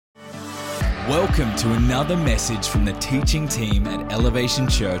Welcome to another message from the teaching team at Elevation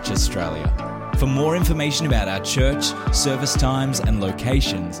Church Australia. For more information about our church, service times and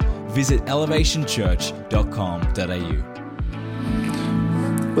locations, visit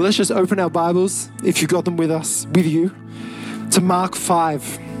elevationchurch.com.au. Well, let's just open our Bibles, if you got them with you, to Mark 5,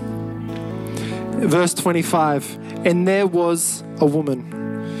 verse 25. And there was a woman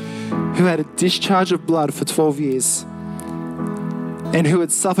who had a discharge of blood for 12 years and who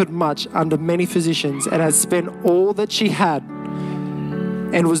had suffered much under many physicians and had spent all that she had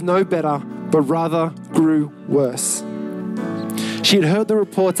and was no better, but rather grew worse. She had heard the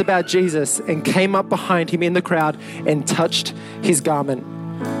reports about Jesus and came up behind him in the crowd and touched his garment.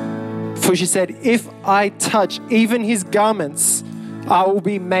 For she said, if I touch even his garments, I will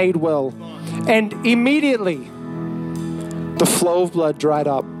be made well. And immediately the flow of blood dried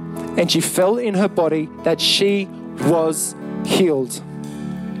up, and she felt in her body that she was healed.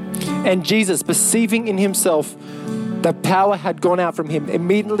 And Jesus, perceiving in himself that power had gone out from him,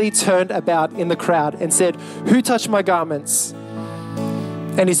 immediately turned about in the crowd and said, who touched my garments?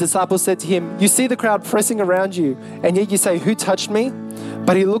 And his disciples said to him, you see the crowd pressing around you, and yet you say, who touched me?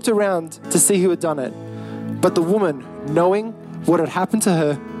 But he looked around to see who had done it. But the woman, knowing what had happened to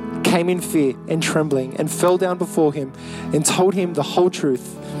her, came in fear and trembling and fell down before him and told him the whole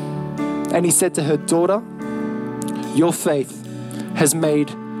truth. And he said to her, daughter, your faith has made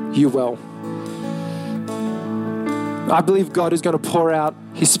you well. I believe God is going to pour out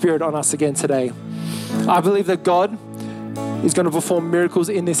his Spirit on us again today. I believe that God is going to perform miracles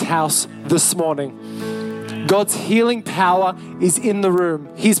in this house this morning. God's healing power is in the room.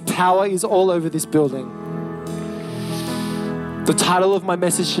 His power is all over this building. The title of my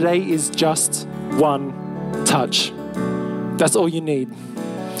message today is just one touch. That's all you need.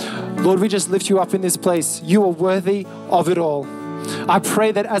 Lord, we just lift you up in this place. You are worthy of it all. I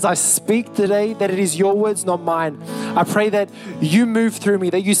pray that as I speak today, that it is your words, not mine. I pray that you move through me,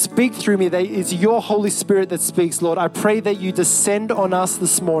 that you speak through me, that it's your Holy Spirit that speaks, Lord. I pray that you descend on us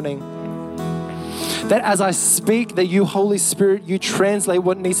this morning. That as I speak, that you, Holy Spirit, you translate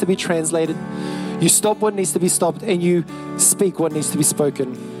what needs to be translated. You stop what needs to be stopped, and you speak what needs to be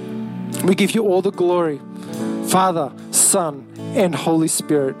spoken. We give you all the glory, Father, Son, and Holy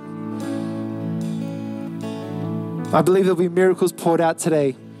Spirit. I believe there'll be miracles poured out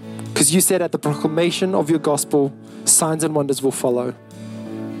today because you said at the proclamation of your gospel, signs and wonders will follow.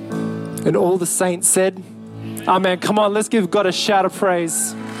 And all the saints said, amen. Come on, let's give God a shout of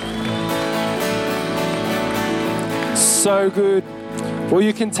praise. So good. Well,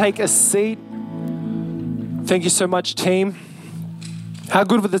 you can take a seat. Thank you so much, team. How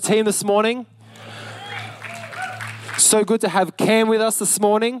good with the team this morning? So good to have Cam with us this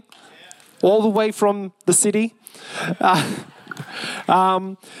morning, all the way from the city.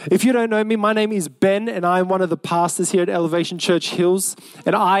 If you don't know me, my name is Ben, and I'm one of the pastors here at Elevation Church Hills,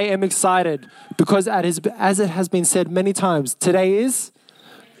 and I am excited because as it has been said many times, today is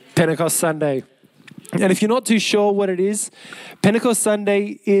Pentecost Sunday. And if you're not too sure what it is, Pentecost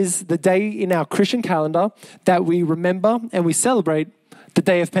Sunday is the day in our Christian calendar that we remember and we celebrate the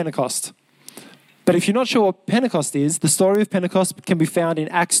day of Pentecost. But if you're not sure what Pentecost is, the story of Pentecost can be found in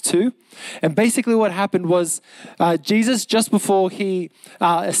Acts 2. And basically what happened was Jesus, just before he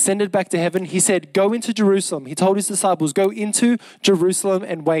ascended back to heaven, he said, go into Jerusalem. He told his disciples, go into Jerusalem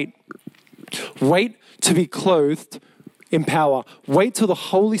and wait. Wait to be clothed in power. Wait till the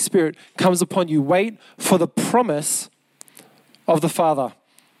Holy Spirit comes upon you. Wait for the promise of the Father.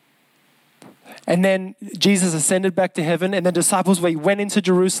 And then Jesus ascended back to heaven, and the disciples went into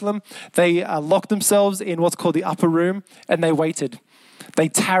Jerusalem. They locked themselves in what's called the upper room, and they waited. They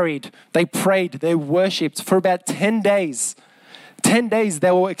tarried, they prayed, they worshipped for about 10 days. 10 days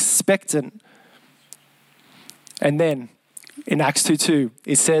they were expectant. And then in Acts 2:2,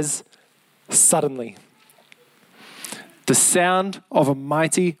 it says, suddenly, the sound of a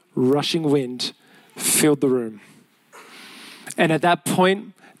mighty rushing wind filled the room. And at that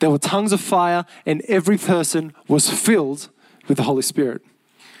point, there were tongues of fire, and every person was filled with the Holy Spirit.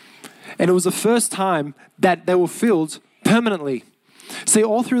 And it was the first time that they were filled permanently. See,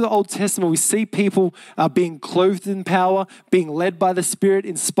 all through the Old Testament, we see people being clothed in power, being led by the Spirit,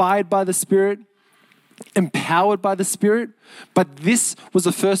 inspired by the Spirit, empowered by the Spirit. But this was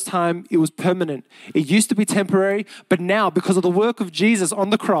the first time it was permanent. It used to be temporary, but now, because of the work of Jesus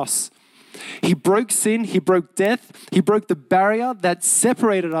on the cross, he broke sin, he broke death, he broke the barrier that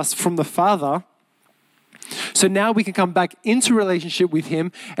separated us from the Father. So now we can come back into relationship with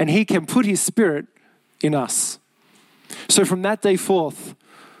him, and he can put his Spirit in us. So from that day forth,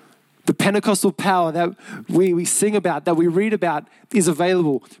 The Pentecostal power that we sing about, that we read about, is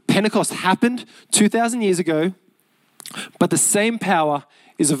available. Pentecost happened 2,000 years ago, but the same power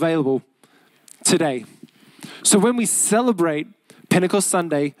is available today. So when we celebrate Pentecost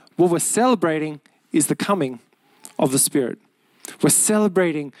Sunday, what we're celebrating is the coming of the Spirit. We're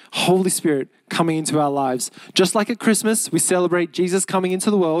celebrating Holy Spirit coming into our lives. Just like at Christmas, we celebrate Jesus coming into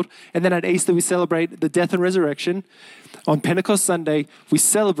the world, and then at Easter, we celebrate the death and resurrection. On Pentecost Sunday, we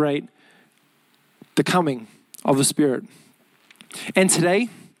celebrate the coming of the Spirit. And today,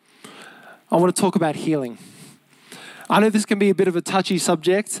 I want to talk about healing. I know this can be a bit of a touchy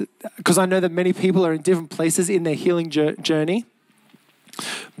subject because I know that many people are in different places in their healing journey.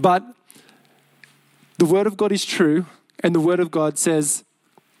 But the Word of God is true, and the Word of God says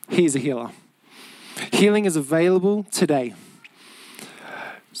He is a healer. Healing is available today.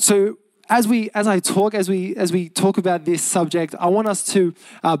 So as we talk about this subject, I want us to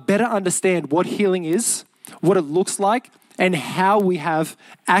better understand what healing is, what it looks like, and how we have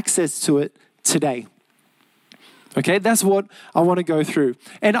access to it today. Okay, that's what I want to go through.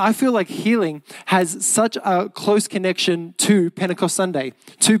 And I feel like healing has such a close connection to Pentecost Sunday,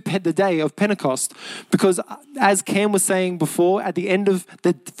 to the day of Pentecost. Because as Cam was saying before, at the end of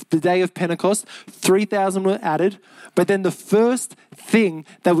the day of Pentecost, 3,000 were added. But then the first thing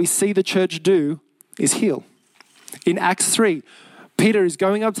that we see the church do is heal. In Acts 3, Peter is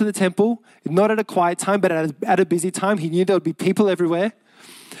going up to the temple, not at a quiet time, but at a busy time. He knew there would be people everywhere.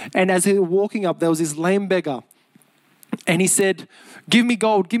 And as he was walking up, there was this lame beggar. And he said, "Give me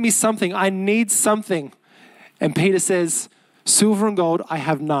gold, give me something. I need something." And Peter says, "Silver and gold, I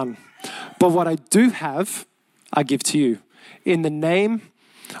have none. But what I do have, I give to you. In the name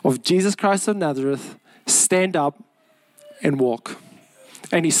of Jesus Christ of Nazareth, stand up and walk."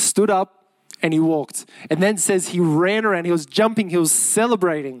 And he stood up and he walked. And then it says he ran around, he was jumping, he was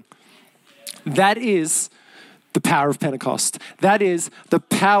celebrating. That is the power of Pentecost. That is the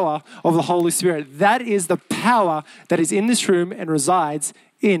power of the Holy Spirit. That is the power that is in this room and resides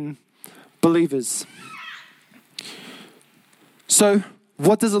in believers. So,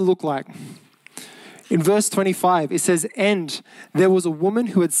 what does it look like? In verse 25, it says, "And there was a woman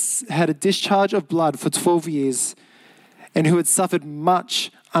who had a discharge of blood for 12 years and who had suffered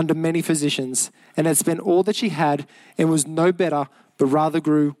much under many physicians and had spent all that she had and was no better, but rather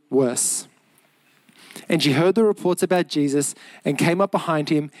grew worse. And she heard the reports about Jesus and came up behind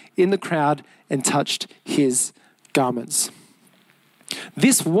him in the crowd and touched his garments."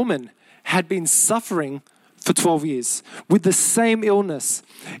 This woman had been suffering for 12 years with the same illness.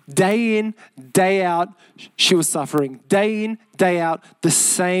 Day in, day out, she was suffering. Day in, day out, the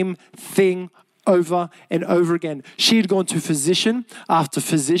same thing over and over again. She had gone to physician after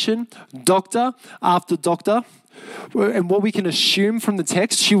physician, doctor after doctor. And what we can assume from the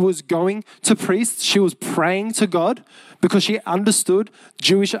text, she was going to priests, she was praying to God because she understood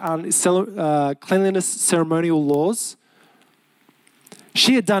Jewish cleanliness ceremonial laws.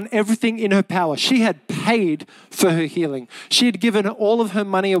 She had done everything in her power. She had paid for her healing. She had given all of her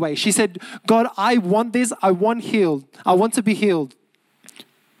money away. She said, "God, I want this. I want healed. I want to be healed."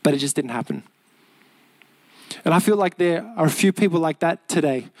 But it just didn't happen. And I feel like there are a few people like that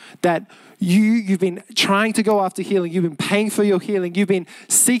today, that you've been trying to go after healing. You've been paying for your healing. You've been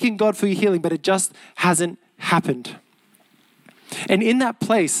seeking God for your healing, but it just hasn't happened. And in that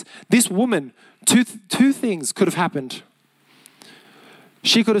place, this woman, two things could have happened.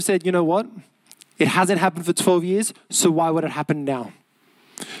 She could have said, "You know what? It hasn't happened for 12 years, so why would it happen now?"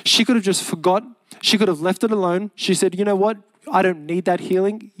 She could have just forgot. She could have left it alone. She said, "You know what? I don't need that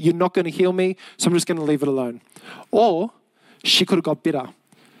healing. You're not going to heal me, so I'm just going to leave it alone." Or she could have got bitter.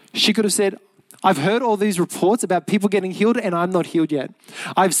 She could have said, "I've heard all these reports about people getting healed and I'm not healed yet.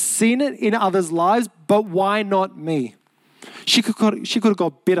 I've seen it in others' lives, but why not me?" She could have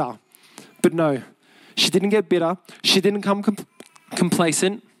got bitter, but no, she didn't get bitter. She didn't come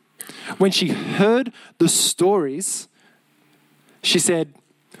complacent. When she heard the stories, she said,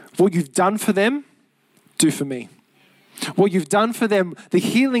 "What you've done for them, do for me. What you've done for them, the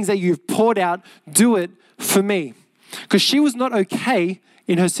healings that you've poured out, do it for me." Because she was not okay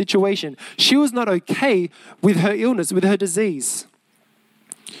in her situation. She was not okay with her illness, with her disease.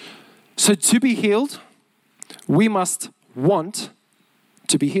 So to be healed, we must want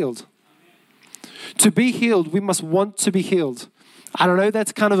to be healed. To be healed, we must want to be healed. I don't know,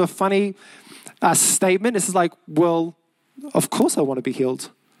 that's kind of a funny statement. It's like, well, of course I want to be healed.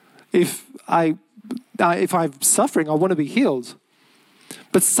 If I'm suffering, I want to be healed.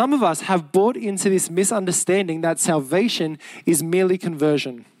 But some of us have bought into this misunderstanding that salvation is merely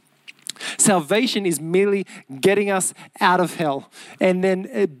conversion. Salvation is merely getting us out of hell. And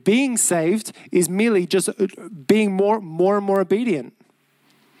then being saved is merely just being more and more obedient.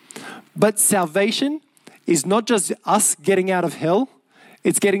 But salvation is not just us getting out of hell,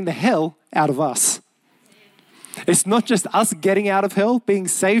 it's getting the hell out of us. It's not just us getting out of hell, being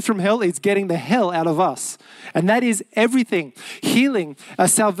saved from hell, it's getting the hell out of us. And that is everything. Healing,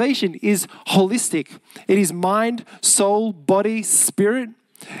 salvation is holistic. It is mind, soul, body, spirit.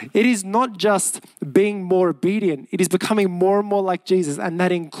 It is not just being more obedient. It is becoming more and more like Jesus, and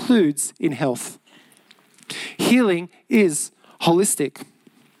that includes in health. Healing is holistic.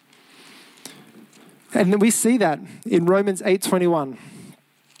 And then we see that in Romans 8:21.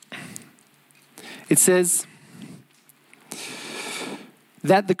 It says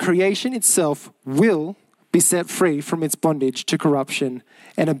that the creation itself will be set free from its bondage to corruption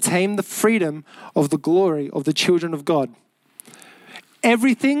and obtain the freedom of the glory of the children of God.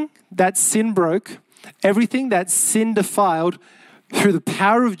 Everything that sin broke, everything that sin defiled, through the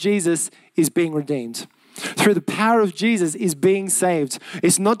power of Jesus is being redeemed. Through the power of Jesus is being saved.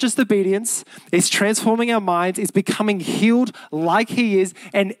 It's not just obedience, it's transforming our minds, it's becoming healed like He is,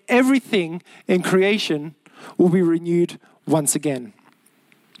 and everything in creation will be renewed once again.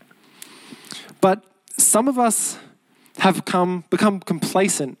 But some of us have become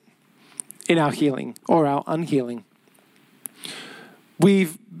complacent in our healing or our unhealing.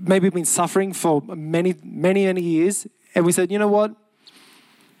 We've maybe been suffering for many years, and we said, you know what,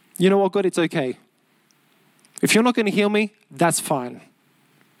 God, it's okay. If you're not going to heal me, that's fine.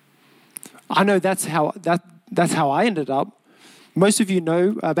 I know that's how I ended up. Most of you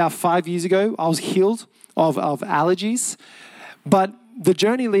know about 5 years ago, I was healed of allergies. But the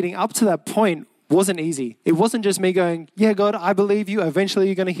journey leading up to that point wasn't easy. It wasn't just me going, yeah, God, I believe you. Eventually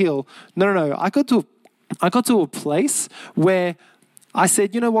you're going to heal. No. I got to a place where I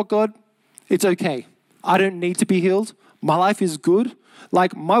said, you know what, God, it's okay. I don't need to be healed. My life is good.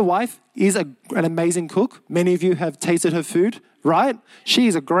 Like, my wife is an amazing cook. Many of you have tasted her food, right? She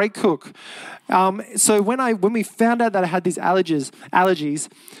is a great cook. So when we found out that I had these allergies,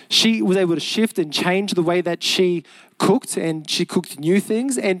 she was able to shift and change the way that she cooked, and she cooked new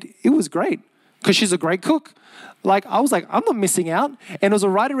things, and it was great because she's a great cook. Like, I was like, I'm not missing out. And it was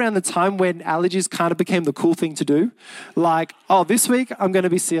right around the time when allergies kind of became the cool thing to do. Like, oh, this week I'm going to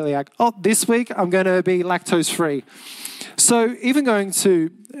be celiac. Oh, this week I'm going to be lactose free. So even going to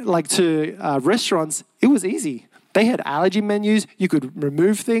restaurants, it was easy. They had allergy menus. You could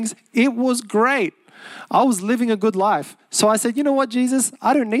remove things. It was great. I was living a good life. So I said, you know what, Jesus?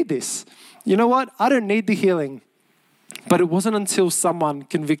 I don't need this. You know what? I don't need the healing. But it wasn't until someone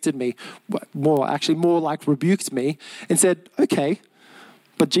convicted me, more like rebuked me and said, okay,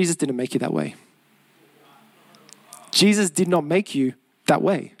 but Jesus didn't make you that way. Jesus did not make you that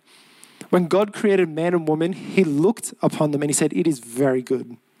way. When God created man and woman, He looked upon them and He said, it is very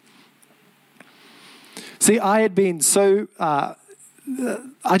good. See, I just been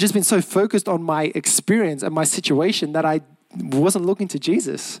so focused on my experience and my situation that I wasn't looking to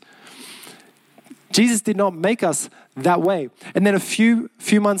Jesus. Jesus did not make us that way. And then a few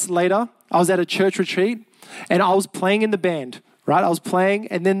months later, I was at a church retreat and I was playing in the band, right? I was playing,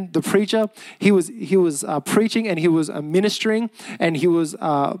 and then the preacher, he was preaching, and he was ministering, and he was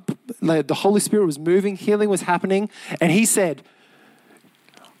the Holy Spirit was moving, healing was happening, and he said,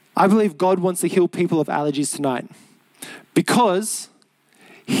 I believe God wants to heal people of allergies tonight because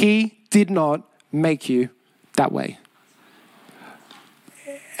He did not make you that way.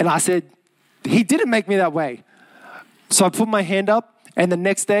 And I said, He didn't make me that way. So I put my hand up, and the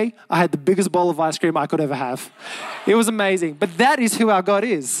next day, I had the biggest bowl of ice cream I could ever have. It was amazing. But that is who our God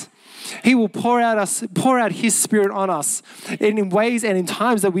is. He will pour out His Spirit on us in ways and in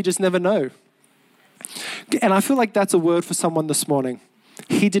times that we just never know. And I feel like that's a word for someone this morning.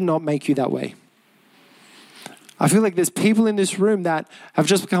 He did not make you that way. I feel like there's people in this room that have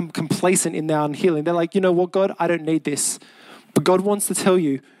just become complacent in their unhealing. They're like, you know what, God, I don't need this. But God wants to tell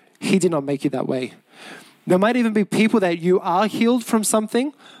you, He did not make you that way. There might even be people that you are healed from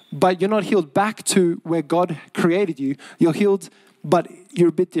something, but you're not healed back to where God created you. You're healed, but you're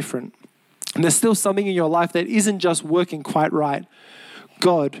a bit different. And there's still something in your life that isn't just working quite right.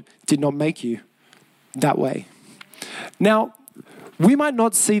 God did not make you that way. Now, we might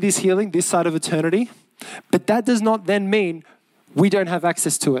not see this healing this side of eternity, but that does not then mean we don't have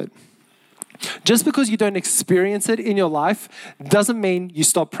access to it. Just because you don't experience it in your life doesn't mean you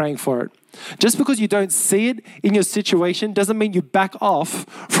stop praying for it. Just because you don't see it in your situation doesn't mean you back off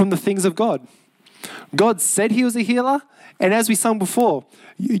from the things of God. God said He was a healer, and as we sung before,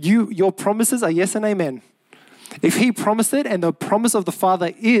 your promises are yes and amen. if he promised it and the promise of the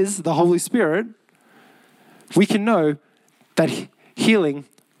Father is the Holy Spirit, we can know that healing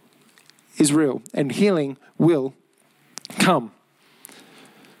is real and healing will come.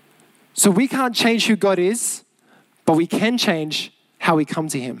 So we can't change who God is, but we can change how we come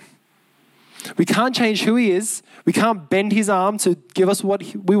to him. We can't change who he is. We can't bend his arm to give us what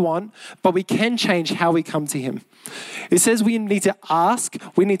we want, but we can change how we come to him. It says we need to ask,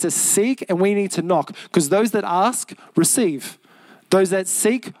 we need to seek, and we need to knock, because those that ask, receive. Those that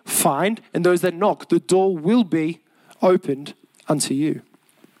seek, find, and those that knock, the door will be opened unto you.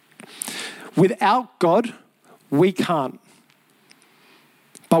 Without God, we can't.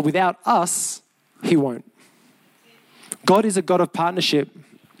 But without us, he won't. God is a God of partnership.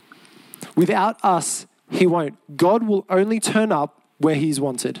 Without us, he won't. God will only turn up where he's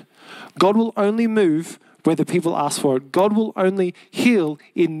wanted. God will only move where the people ask for it. God will only heal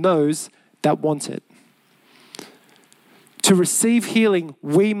in those that want it. To receive healing,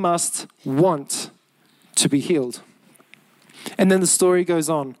 we must want to be healed. And then the story goes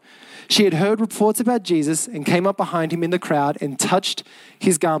on. She had heard reports about Jesus and came up behind him in the crowd and touched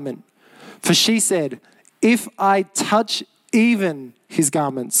his garment. For she said, if I touch even his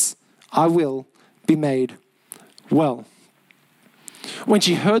garments, I will be made well. When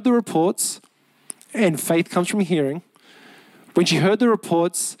she heard the reports, and faith comes from hearing, when she heard the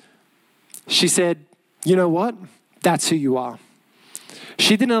reports, she said, you know what? That's who you are.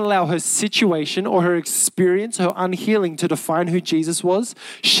 She didn't allow her situation or her experience, her unhealing to define who Jesus was.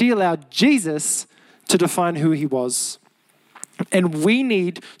 She allowed Jesus to define who he was. And we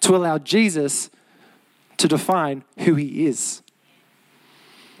need to allow Jesus to define who he is.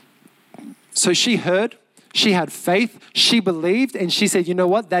 So she heard, she had faith, she believed, and she said, you know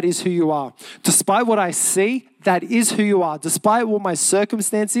what? That is who you are. Despite what I see, that is who you are. Despite what my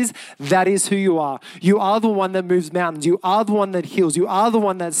circumstance is, that is who you are. You are the one that moves mountains. You are the one that heals. You are the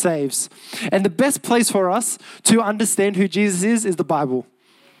one that saves. And the best place for us to understand who Jesus is the Bible.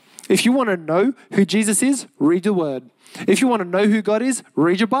 If you want to know who Jesus is, read the Word. If you want to know who God is,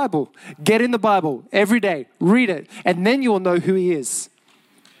 read your Bible. Get in the Bible every day. Read it. And then you will know who he is.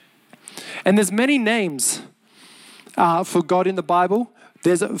 And there's many names for God in the Bible.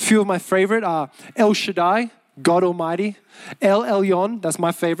 There's a few of my favorite. El Shaddai, God Almighty. El Elyon, that's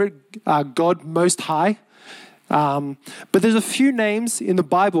my favorite. God Most High. But there's a few names in the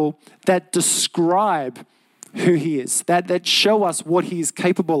Bible that describe who he is, that show us what he is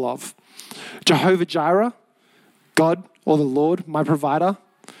capable of. Jehovah Jireh, God or the Lord, my provider.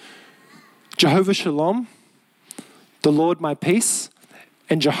 Jehovah Shalom, the Lord, my peace.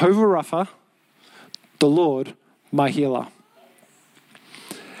 And Jehovah Rapha, the Lord, my healer.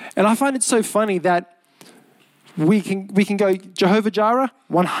 And I find it so funny that we can go, Jehovah Jireh,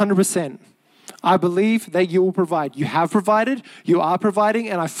 100%. I believe that you will provide. You have provided, you are providing,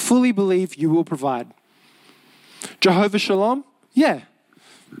 and I fully believe you will provide. Jehovah Shalom, yeah,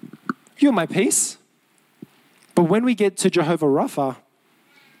 you're my peace. But when we get to Jehovah Rapha,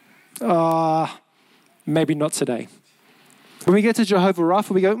 maybe not today. When we get to Jehovah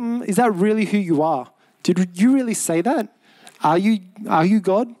Rapha, we go, is that really who you are? Did you really say that? Are you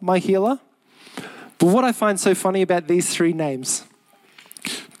God, my healer? But what I find so funny about these three names,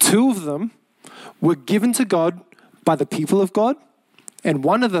 two of them were given to God by the people of God, and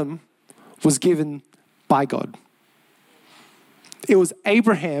one of them was given by God. It was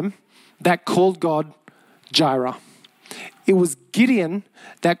Abraham that called God Jireh. It was Gideon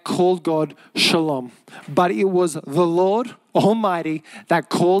that called God Shalom. But it was the Lord Almighty that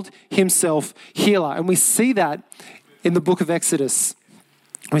called himself healer. And we see that in the book of Exodus.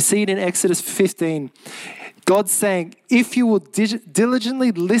 We see it in Exodus 15. God saying, if you will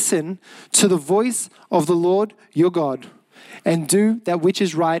diligently listen to the voice of the Lord your God and do that which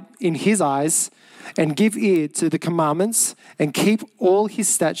is right in his eyes and give ear to the commandments and keep all his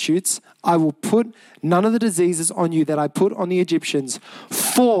statutes, I will put none of the diseases on you that I put on the Egyptians,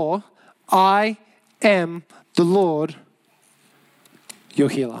 for I am the Lord, your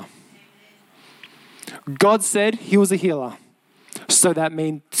healer. God said he was a healer. So that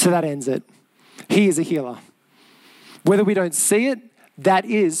ends it. He is a healer. Whether we don't see it, that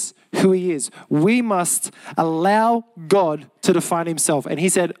is who he is. We must allow God to define himself. And he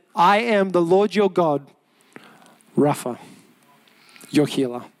said, I am the Lord your God, Rapha, your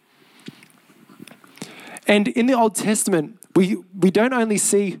healer. And in the Old Testament, we don't only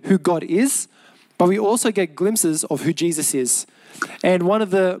see who God is, but we also get glimpses of who Jesus is. And one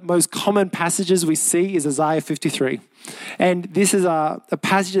of the most common passages we see is Isaiah 53. And this is a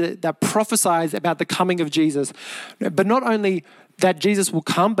passage that prophesies about the coming of Jesus. But not only that Jesus will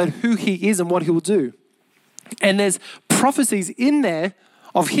come, but who he is and what he will do. And there's prophecies in there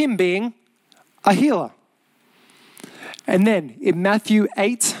of him being a healer. And then in Matthew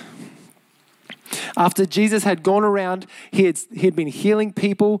 8, after Jesus had gone around, he had been healing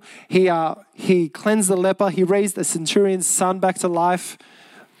people. He cleansed the leper. He raised the centurion's son back to life.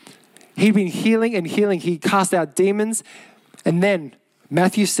 He'd been healing and healing. He cast out demons. And then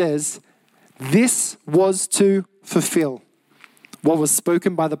Matthew says, this was to fulfill what was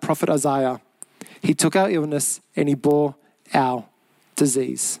spoken by the prophet Isaiah. He took our illness and he bore our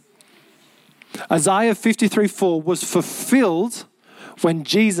disease. Isaiah 53:4 was fulfilled when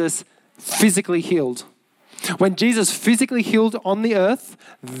Jesus physically healed. When Jesus physically healed on the earth,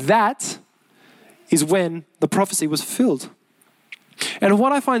 that is when the prophecy was fulfilled. And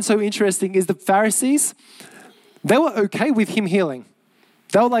what I find so interesting is the Pharisees, they were okay with him healing.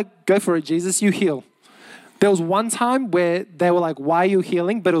 They were like, go for it, Jesus, you heal. There was one time where they were like, why are you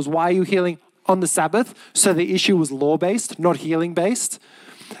healing? But it was, why are you healing on the Sabbath? So the issue was law-based, not healing-based.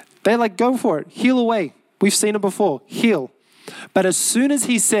 They're like, go for it, heal away. We've seen it before, heal. But as soon as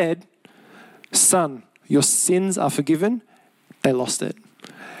he said, son, your sins are forgiven, they lost it.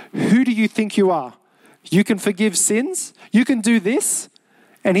 Who do you think you are? You can forgive sins? You can do this?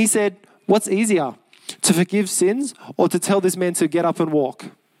 And he said, what's easier, to forgive sins or to tell this man to get up and walk?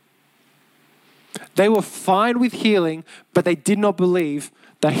 They were fine with healing, but they did not believe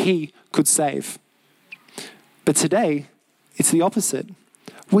that he could save. But today, it's the opposite.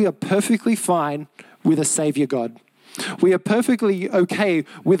 We are perfectly fine with a Savior God. We are perfectly okay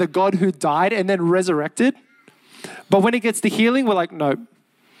with a God who died and then resurrected. But when it gets to healing, we're like, no.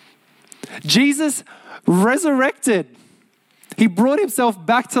 Jesus resurrected. He brought himself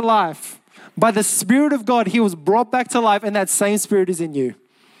back to life. By the Spirit of God, he was brought back to life, and that same Spirit is in you.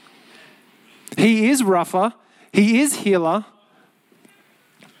 He is Rapha. He is healer.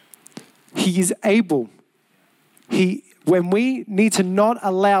 He is able. When we need to not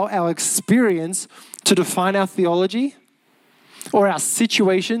allow our experience to define our theology or our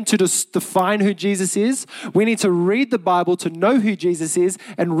situation to define who Jesus is, we need to read the Bible to know who Jesus is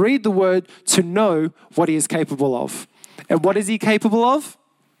and read the Word to know what he is capable of. And what is he capable of?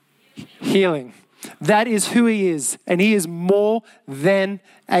 Healing. That is who he is, and he is more than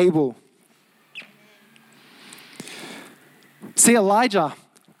able. See, Elijah,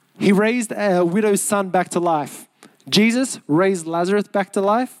 he raised a widow's son back to life. Jesus raised Lazarus back to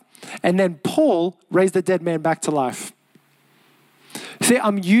life, and then Paul raised a dead man back to life. See,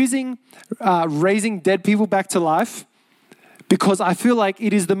 I'm using raising dead people back to life because I feel like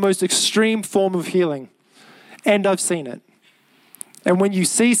it is the most extreme form of healing, and I've seen it. And when you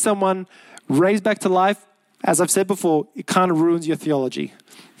see someone raised back to life, as I've said before, it kind of ruins your theology.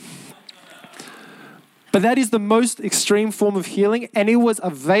 But that is the most extreme form of healing, and it was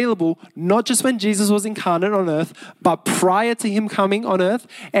available not just when Jesus was incarnate on earth, but prior to him coming on earth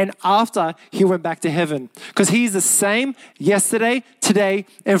and after he went back to heaven. Because he is the same yesterday, today,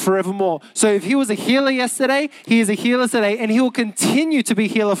 and forevermore. So if he was a healer yesterday, he is a healer today, and he will continue to be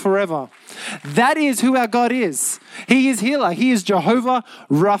healer forever. That is who our God is. He is healer. He is Jehovah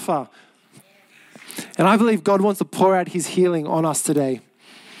Rapha. And I believe God wants to pour out his healing on us today.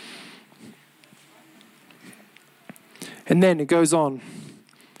 And then it goes on.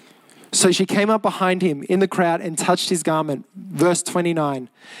 So she came up behind him in the crowd and touched his garment. Verse 29.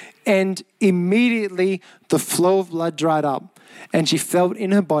 And immediately the flow of blood dried up, and she felt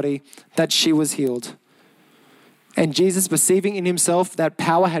in her body that she was healed. And Jesus, perceiving in himself that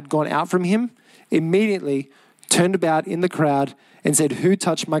power had gone out from him, immediately turned about in the crowd and said, who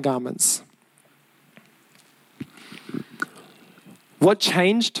touched my garments? What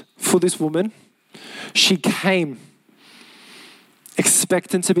changed for this woman? She came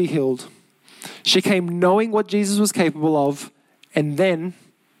expectant to be healed. She came knowing what Jesus was capable of, and then,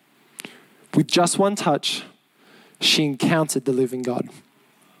 with just one touch, she encountered the living God.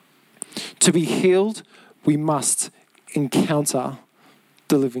 To be healed, we must encounter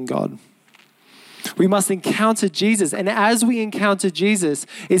the living God. We must encounter Jesus, and as we encounter Jesus,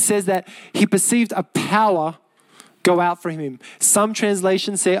 it says that he perceived a power go out from him. Some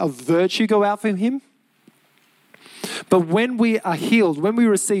translations say a virtue go out from him. But when we are healed, when we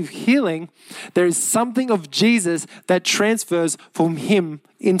receive healing, there is something of Jesus that transfers from him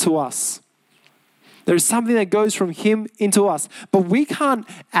into us. There is something that goes from him into us. But we can't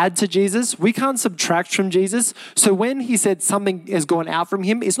add to Jesus. We can't subtract from Jesus. So when he said something has gone out from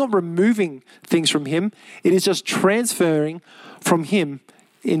him, it's not removing things from him. It is just transferring from him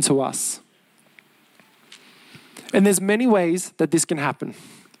into us. And there's many ways that this can happen.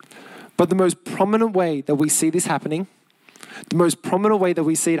 But the most prominent way that we see this happening, the most prominent way that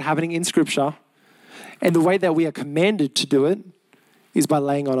we see it happening in Scripture, And the way that we are commanded to do it is by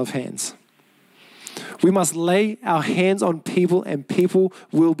laying on of hands. We must lay our hands on people and people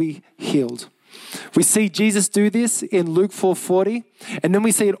will be healed. We see Jesus do this in Luke 4:40, and then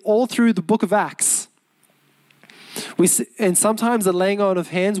we see it all through the book of Acts. And sometimes the laying on of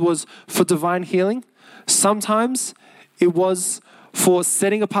hands was for divine healing. Sometimes it was for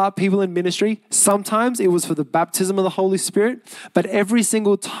setting apart people in ministry. Sometimes it was for the baptism of the Holy Spirit. But every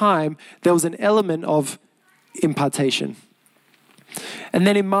single time there was an element of impartation. And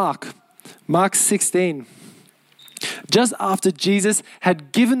then in Mark 16, just after Jesus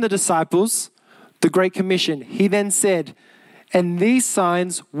had given the disciples the Great Commission, he then said, and these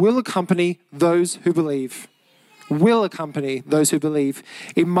signs will accompany those who believe. Will accompany those who believe.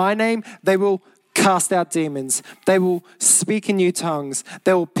 In my name, they will cast out demons. They will speak in new tongues.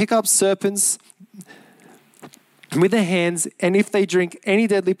 They will pick up serpents with their hands, and if they drink any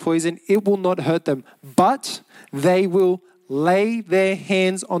deadly poison, it will not hurt them. But they will lay their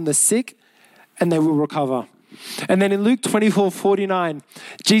hands on the sick, and they will recover. And then in Luke 24:49,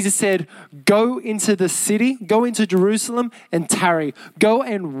 Jesus said, go into the city, go into Jerusalem and tarry. Go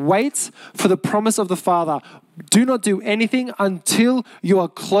and wait for the promise of the Father. Do not do anything until you are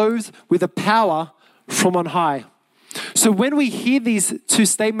clothed with the power from on high. So when we hear these two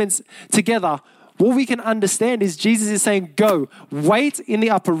statements together, what we can understand is Jesus is saying, go, wait in the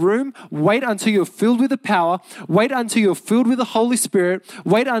upper room, wait until you're filled with the power, wait until you're filled with the Holy Spirit,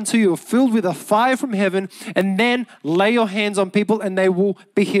 wait until you're filled with a fire from heaven, and then lay your hands on people and they will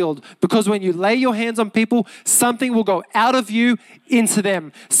be healed. Because when you lay your hands on people, something will go out of you into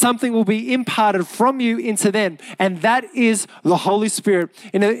them. Something will be imparted from you into them. And that is the Holy Spirit.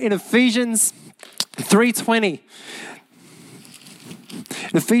 In Ephesians 3:20,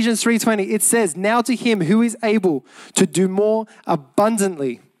 in Ephesians 3:20, it says, now to him who is able to do more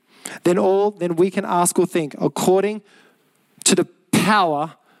abundantly than we can ask or think, according to the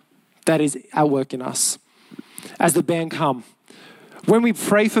power that is at work in us. As the band come. When we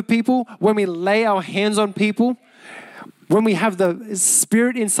pray for people, when we lay our hands on people, when we have the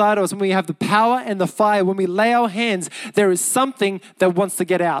Spirit inside of us, when we have the power and the fire, when we lay our hands, there is something that wants to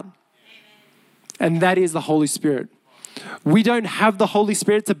get out. And that is the Holy Spirit. We don't have the Holy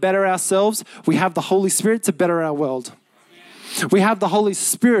Spirit to better ourselves. We have the Holy Spirit to better our world. We have the Holy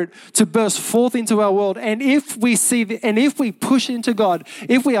Spirit to burst forth into our world. And if we if we push into God,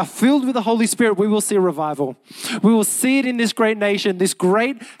 if we are filled with the Holy Spirit, we will see revival. We will see it in this great nation, this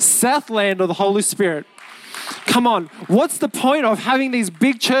great Southland of the Holy Spirit. Come on, what's the point of having these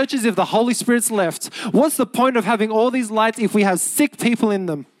big churches if the Holy Spirit's left? What's the point of having all these lights if we have sick people in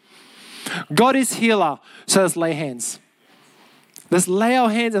them? God is healer, so let's lay hands. Let's lay our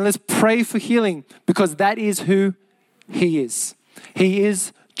hands and let's pray for healing because that is who He is. He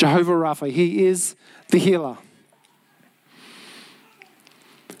is Jehovah Rapha. He is the healer.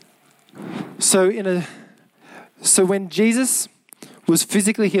 So when Jesus was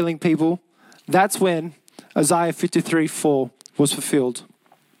physically healing people, that's when Isaiah 53:4 was fulfilled.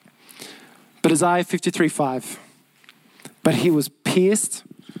 But Isaiah 53:5, but he was pierced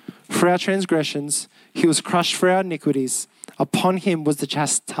for our transgressions, he was crushed for our iniquities. Upon him was the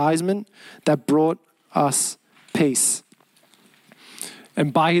chastisement that brought us peace.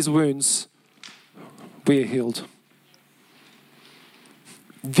 And by his wounds, we are healed.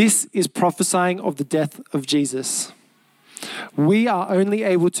 This is prophesying of the death of Jesus. We are only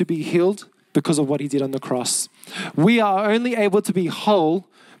able to be healed because of what he did on the cross. We are only able to be whole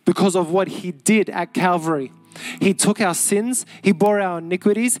because of what he did at Calvary. He took our sins, he bore our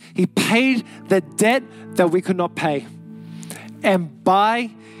iniquities, he paid the debt that we could not pay. And by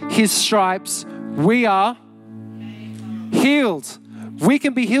his stripes, we are healed. We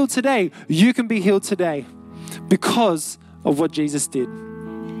can be healed today. You can be healed today because of what Jesus did.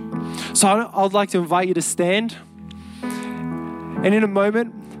 So I'd like to invite you to stand. And in a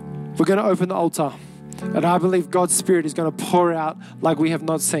moment, we're going to open the altar. And I believe God's Spirit is going to pour out like we have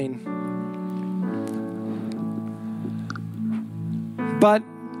not seen. But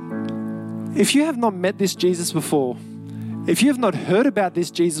if you have not met this Jesus before, if you have not heard about this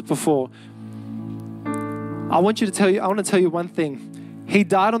Jesus before, I want to tell you one thing. He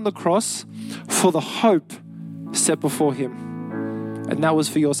died on the cross for the hope set before him. And that was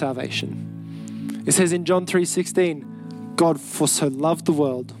for your salvation. It says in John 3:16, God for so loved the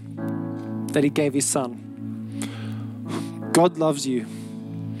world that he gave his son. God loves you.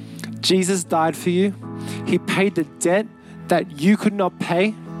 Jesus died for you. He paid the debt that you could not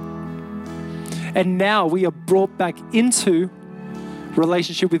pay. And now we are brought back into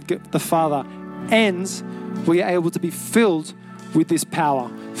relationship with the Father. And we are able to be filled with this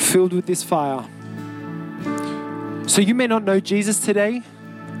power, filled with this fire. So you may not know Jesus today,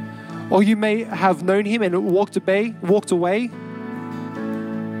 or you may have known him and walked away.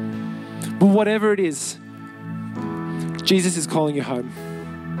 But whatever it is, Jesus is calling you home.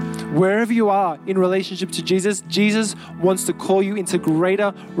 Wherever you are in relationship to Jesus, Jesus wants to call you into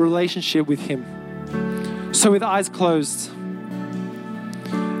greater relationship with him. So with eyes closed,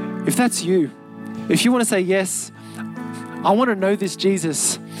 if that's you, if you want to say, yes, I want to know this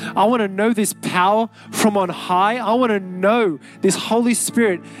Jesus. I want to know this power from on high. I want to know this Holy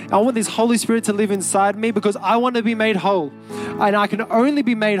Spirit. I want this Holy Spirit to live inside me because I want to be made whole. And I can only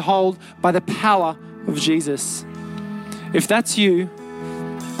be made whole by the power of Jesus. If that's you,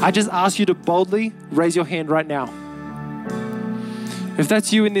 I just ask you to boldly raise your hand right now. If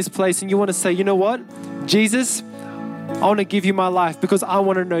that's you in this place and you want to say, you know what, Jesus, I want to give you my life because I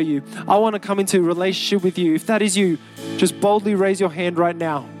want to know you. I want to come into a relationship with you. If that is you, just boldly raise your hand right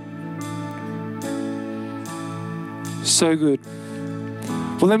now. So good.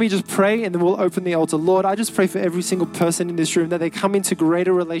 Well, let me just pray and then we'll open the altar. Lord, I just pray for every single person in this room that they come into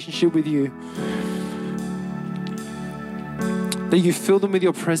greater relationship with you. That you fill them with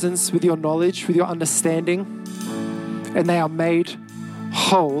your presence, with your knowledge, with your understanding, and they are made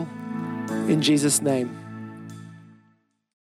whole in Jesus' name.